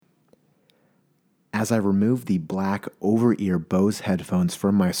as I remove the black over-ear Bose headphones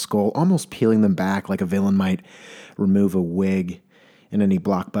from my skull, almost peeling them back like a villain might remove a wig in any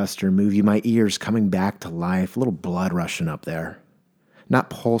blockbuster movie, my ears coming back to life, a little blood rushing up there.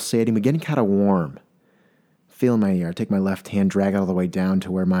 Not pulsating, but getting kind of warm. Feeling my ear. I take my left hand, drag it all the way down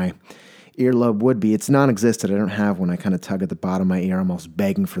to where my earlobe would be. It's non-existent. I don't have one. I kind of tug at the bottom of my ear, almost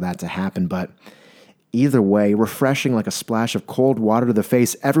begging for that to happen. But either way, refreshing like a splash of cold water to the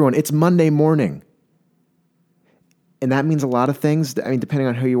face. Everyone, it's Monday morning. And that means a lot of things. I mean, depending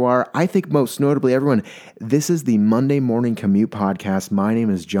on who you are. I think most notably, everyone, this is the Monday Morning Commute Podcast. My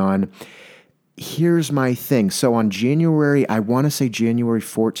name is John. Here's my thing. So on January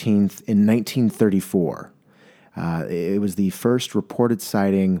 14th in 1934, it was the first reported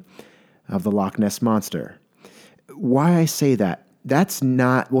sighting of the Loch Ness Monster. Why I say that? That's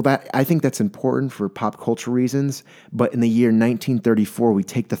not, well, that I think that's important for pop culture reasons, but in the year 1934, we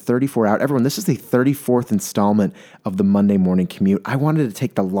take the 34 out. Everyone, this is the 34th installment of the Monday Morning Commute. I wanted to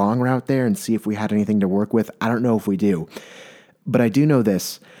take the long route there and see if we had anything to work with. I don't know if we do, but I do know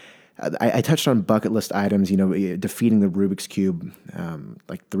this. I touched on bucket list items, defeating the Rubik's Cube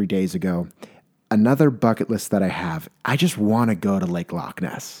like 3 days ago. Another bucket list that I have, I just want to go to Lake Loch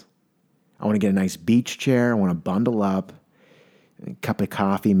Ness. I want to get a nice beach chair. I want to bundle up, a cup of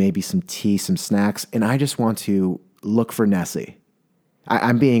coffee, maybe some tea, some snacks, and I just want to look for Nessie.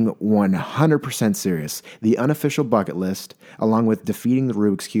 I'm being 100% serious. The unofficial bucket list, along with defeating the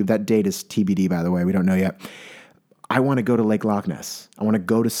Rubik's Cube, that date is TBD, by the way, we don't know yet. I want to go to Lake Loch Ness. I want to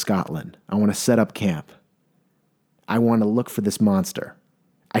go to Scotland. I want to set up camp. I want to look for this monster.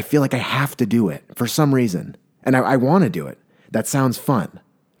 I feel like I have to do it for some reason, and I want to do it. That sounds fun.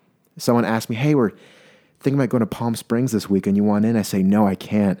 Someone asked me, hey, we're thinking about going to Palm Springs this weekend. You want in? I say, no, I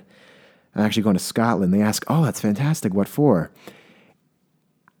can't. I'm actually going to Scotland. They ask, oh, that's fantastic. What for?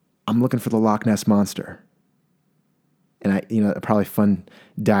 I'm looking for the Loch Ness Monster. And probably fun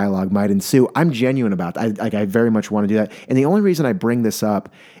dialogue might ensue. I'm genuine about that. I very much want to do that. And the only reason I bring this up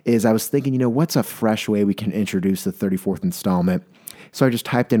is I was thinking, what's a fresh way we can introduce the 34th installment? So I just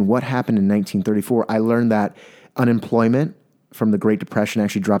typed in what happened in 1934. I learned that unemployment from the Great Depression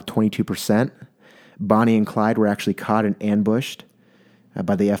actually dropped 22%. Bonnie and Clyde were actually caught and ambushed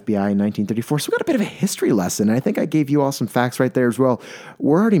by the FBI in 1934. So we got a bit of a history lesson. And I think I gave you all some facts right there as well.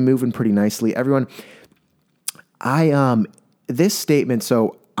 We're already moving pretty nicely. Everyone, this statement,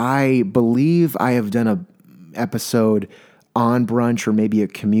 so I believe I have done a episode on brunch or maybe a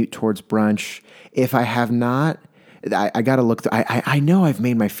commute towards brunch. If I have not, I got to look through. I know I've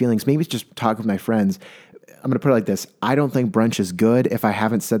made my feelings. Maybe it's just talking with my friends. I'm going to put it like this. I don't think brunch is good. If I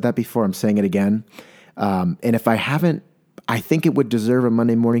haven't said that before, I'm saying it again. And if I haven't, I think it would deserve a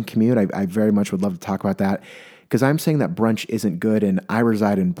Monday morning commute. I very much would love to talk about that because I'm saying that brunch isn't good, and I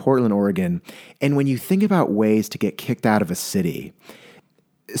reside in Portland, Oregon. And when you think about ways to get kicked out of a city,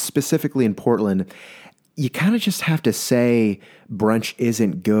 specifically in Portland, you kind of just have to say brunch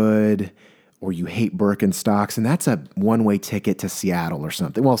isn't good or you hate Birkenstocks, and that's a one-way ticket to Seattle or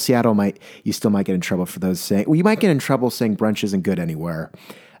something. Well, Seattle you still might get in trouble for those saying, well, you might get in trouble saying brunch isn't good anywhere.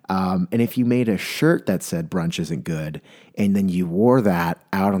 And if you made a shirt that said brunch isn't good, and then you wore that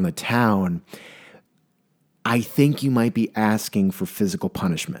out on the town, I think you might be asking for physical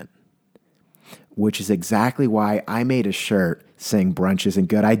punishment, which is exactly why I made a shirt saying brunch isn't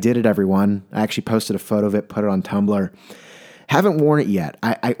good. I did it, everyone. I actually posted a photo of it, put it on Tumblr. Haven't worn it yet.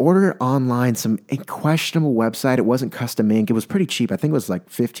 I ordered it online, some questionable website. It wasn't custom ink. It was pretty cheap. I think it was like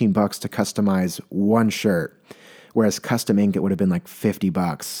 $15 to customize one shirt, whereas custom ink, it would have been like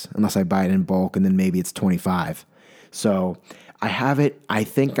 $50 unless I buy it in bulk, and then maybe it's $25. So I have it. I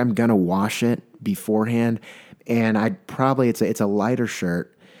think I'm going to wash it beforehand, and it's a lighter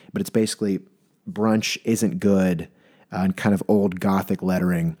shirt, but it's basically brunch isn't good, and kind of old Gothic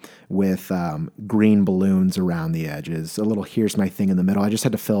lettering with green balloons around the edges. A little here's my thing in the middle. I just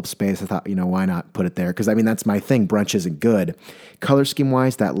had to fill up space. I thought, why not put it there? Because, that's my thing. Brunch isn't good. Color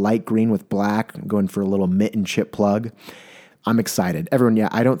scheme-wise, that light green with black, I'm going for a little mint and chip plug. I'm excited. Everyone,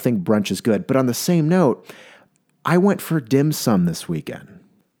 I don't think brunch is good. But on the same note, I went for dim sum this weekend.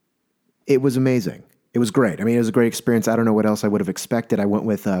 It was amazing. It was great. It was a great experience. I don't know what else I would have expected. I went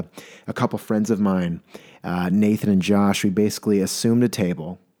with a couple friends of mine, Nathan and Josh. We basically assumed a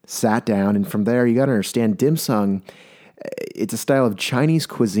table, sat down, and from there, you got to understand, dim sum, it's a style of Chinese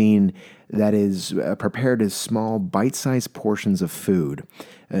cuisine that is prepared as small, bite-sized portions of food,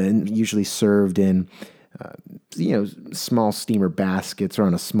 and usually served in small steamer baskets or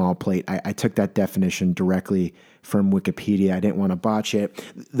on a small plate. I took that definition directly from Wikipedia. I didn't want to botch it.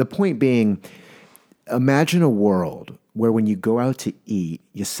 The point being, imagine a world where when you go out to eat,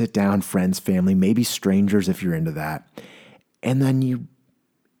 you sit down, friends, family, maybe strangers if you're into that, and then you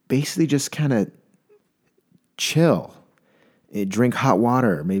basically just kind of chill, drink hot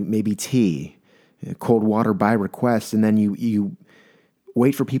water, maybe tea, cold water by request, and then you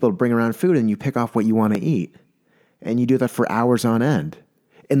wait for people to bring around food and you pick off what you want to eat. And you do that for hours on end.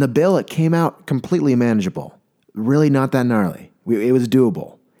 In the bill, it came out completely manageable. Really not that gnarly. It was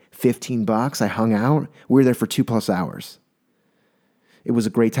doable. $15, I hung out. We were there for 2+ hours. It was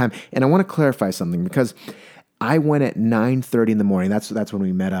a great time. And I want to clarify something because I went at 9:30 in the morning. That's when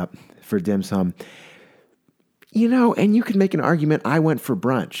we met up for dim sum. And you could make an argument I went for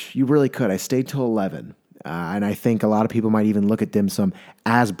brunch. You really could. I stayed till 11. And I think a lot of people might even look at dim sum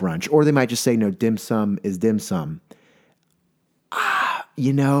as brunch. Or they might just say, no, dim sum is dim sum.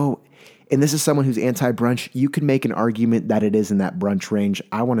 And this is someone who's anti-brunch. You can make an argument that it is in that brunch range.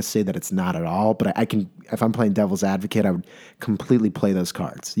 I want to say that it's not at all, but I can, if I'm playing devil's advocate, I would completely play those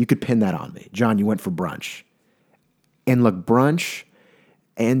cards. You could pin that on me. John, you went for brunch. And look, brunch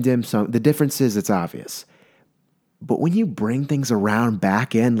and dim sum, the difference is it's obvious. But when you bring things around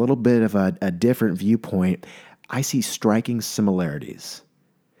back in, a little bit of a different viewpoint, I see striking similarities.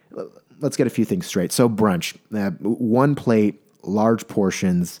 Let's get a few things straight. So brunch, one plate, large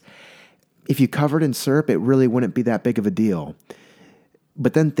portions. If you covered in syrup, it really wouldn't be that big of a deal.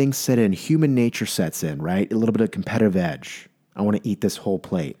 But then things set in. Human nature sets in, right? A little bit of competitive edge. I want to eat this whole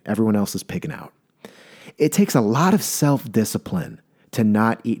plate. Everyone else is picking out. It takes a lot of self-discipline to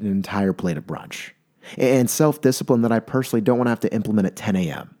not eat an entire plate of brunch. And self-discipline that I personally don't want to have to implement at 10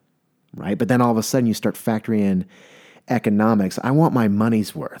 a.m., right? But then all of a sudden you start factoring in economics. I want my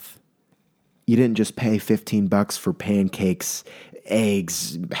money's worth. You didn't just pay $15 for pancakes,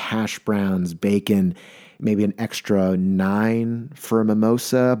 eggs, hash browns, bacon, maybe an extra $9 for a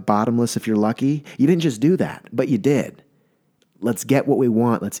mimosa, bottomless if you're lucky. You didn't just do that, but you did. Let's get what we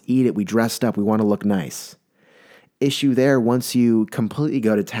want. Let's eat it. We dressed up. We want to look nice. Issue there, once you completely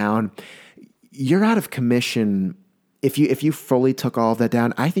go to town, you're out of commission. If you fully took all of that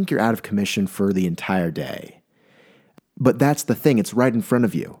down, I think you're out of commission for the entire day. But that's the thing. It's right in front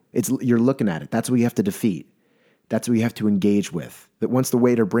of you. You're looking at it. That's what you have to defeat. That's what you have to engage with. That once the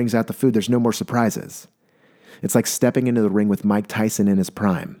waiter brings out the food, there's no more surprises. It's like stepping into the ring with Mike Tyson in his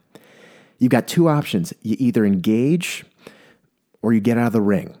prime. You've got two options. You either engage or you get out of the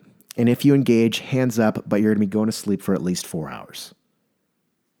ring. And if you engage, hands up, but you're going to be going to sleep for at least 4 hours.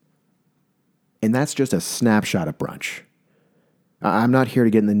 And that's just a snapshot of brunch. I'm not here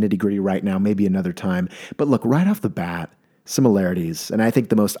to get in the nitty-gritty right now, maybe another time. But look, right off the bat, similarities. And I think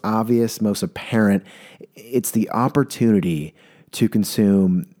the most obvious, most apparent, it's the opportunity to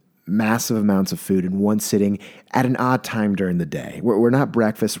consume massive amounts of food in one sitting at an odd time during the day. We're not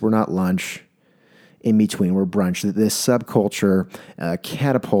breakfast, we're not lunch. In between, we're brunch. This subculture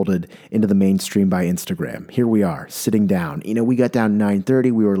catapulted into the mainstream by Instagram. Here we are, sitting down. We got down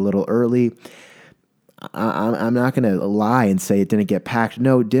 9:30. We were a little early. I'm not going to lie and say it didn't get packed.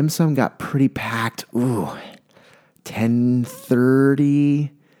 No, dim sum got pretty packed. 10:30,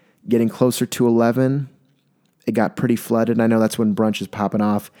 getting closer to 11. It got pretty flooded. I know that's when brunch is popping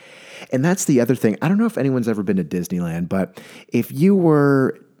off. And that's the other thing. I don't know if anyone's ever been to Disneyland, but if you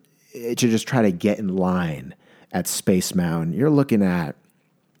were to just try to get in line at Space Mountain, you're looking at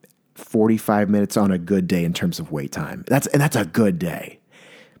 45 minutes on a good day in terms of wait time. That's a good day.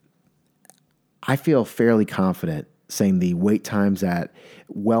 I feel fairly confident saying the wait times at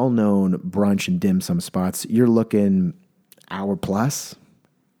well-known brunch and dim sum spots, you're looking hour plus.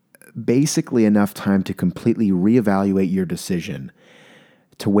 Basically enough time to completely reevaluate your decision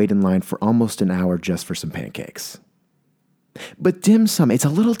to wait in line for almost an hour just for some pancakes. But dim sum, it's a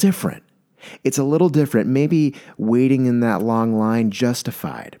little different. Maybe waiting in that long line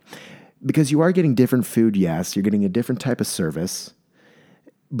justified. Because you are getting different food, yes. You're getting a different type of service.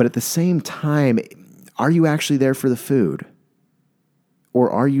 But at the same time, are you actually there for the food? Or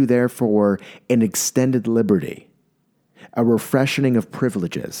are you there for an extended liberty? A refreshing of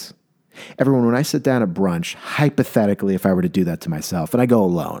privileges? Everyone, when I sit down at brunch, hypothetically, if I were to do that to myself, and I go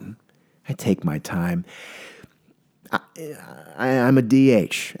alone, I take my time. I'm a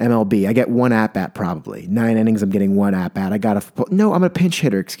DH, MLB. I get one at-bat probably. 9 innings, I'm getting one at-bat. I'm a pinch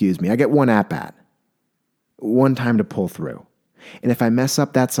hitter, excuse me. I get one at-bat. One time to pull through. And if I mess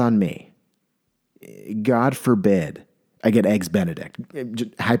up, that's on me. God forbid I get Eggs Benedict,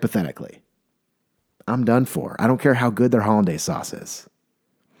 hypothetically. I'm done for. I don't care how good their hollandaise sauce is.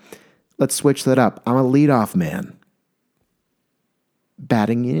 Let's switch that up. I'm a leadoff man.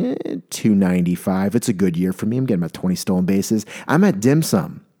 Batting 295. It's a good year for me. I'm getting about 20 stolen bases. I'm at dim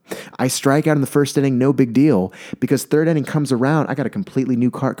sum. I strike out in the first inning, no big deal, because third inning comes around, I got a completely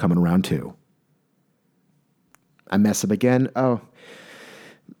new cart coming around too. I mess up again. Oh,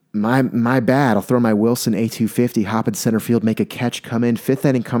 my bad. I'll throw my Wilson A250, hop in center field, make a catch, come in. Fifth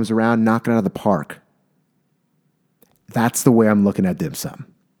inning comes around, knock it out of the park. That's the way I'm looking at dim sum.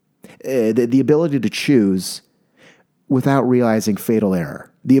 The ability to choose without realizing fatal error.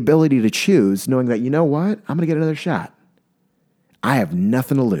 The ability to choose knowing that, you know what? I'm going to get another shot. I have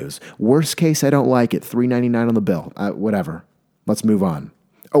nothing to lose. Worst case, I don't like it. $3.99 on the bill. Whatever. Let's move on.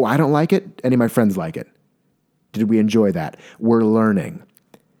 Oh, I don't like it? Any of my friends like it. Did we enjoy that? We're learning.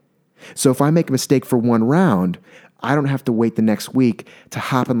 So if I make a mistake for one round, I don't have to wait the next week to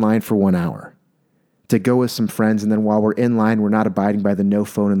hop in line for 1 hour, to go with some friends, and then while we're in line, we're not abiding by the no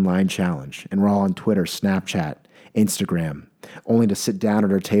phone in line challenge, and we're all on Twitter, Snapchat, Instagram, only to sit down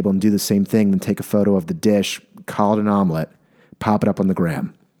at our table and do the same thing, then take a photo of the dish, call it an omelet, pop it up on the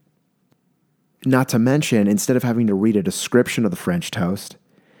gram. Not to mention, instead of having to read a description of the French toast,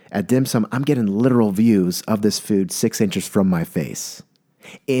 at dim sum, I'm getting literal views of this food 6 inches from my face.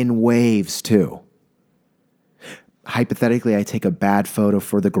 In waves, too. Hypothetically, I take a bad photo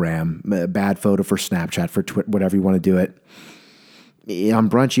for the gram, a bad photo for Snapchat, for Twitter, whatever you want to do it. On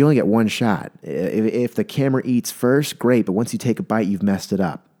brunch, you only get one shot. If the camera eats first, great, but once you take a bite, you've messed it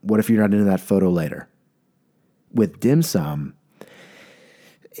up. What if you're not into that photo later? With dim sum,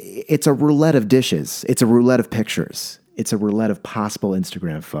 it's a roulette of dishes. It's a roulette of pictures. It's a roulette of possible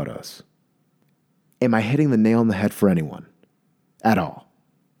Instagram photos. Am I hitting the nail on the head for anyone? At all?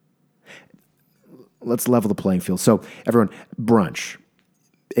 Let's level the playing field. So, everyone, brunch,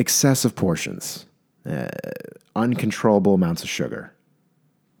 excessive portions, uncontrollable amounts of sugar.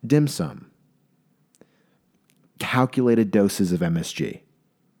 Dim sum, calculated doses of MSG.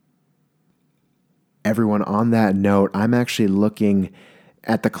 Everyone, on that note, I'm actually looking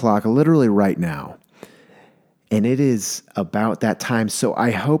at the clock literally right now, and it is about that time. So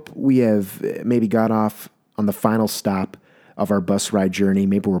I hope we have maybe got off on the final stop of our bus ride journey.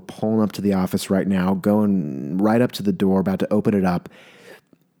 Maybe we're pulling up to the office right now, going right up to the door, about to open it up.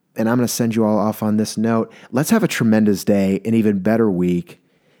 And I'm going to send you all off on this note. Let's have a tremendous day, an even better week.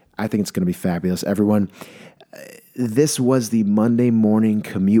 I think it's going to be fabulous. Everyone, this was the Monday Morning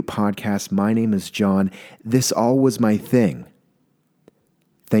Commute Podcast. My name is John. This all was my thing.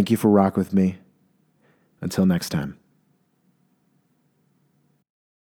 Thank you for rocking with me. Until next time.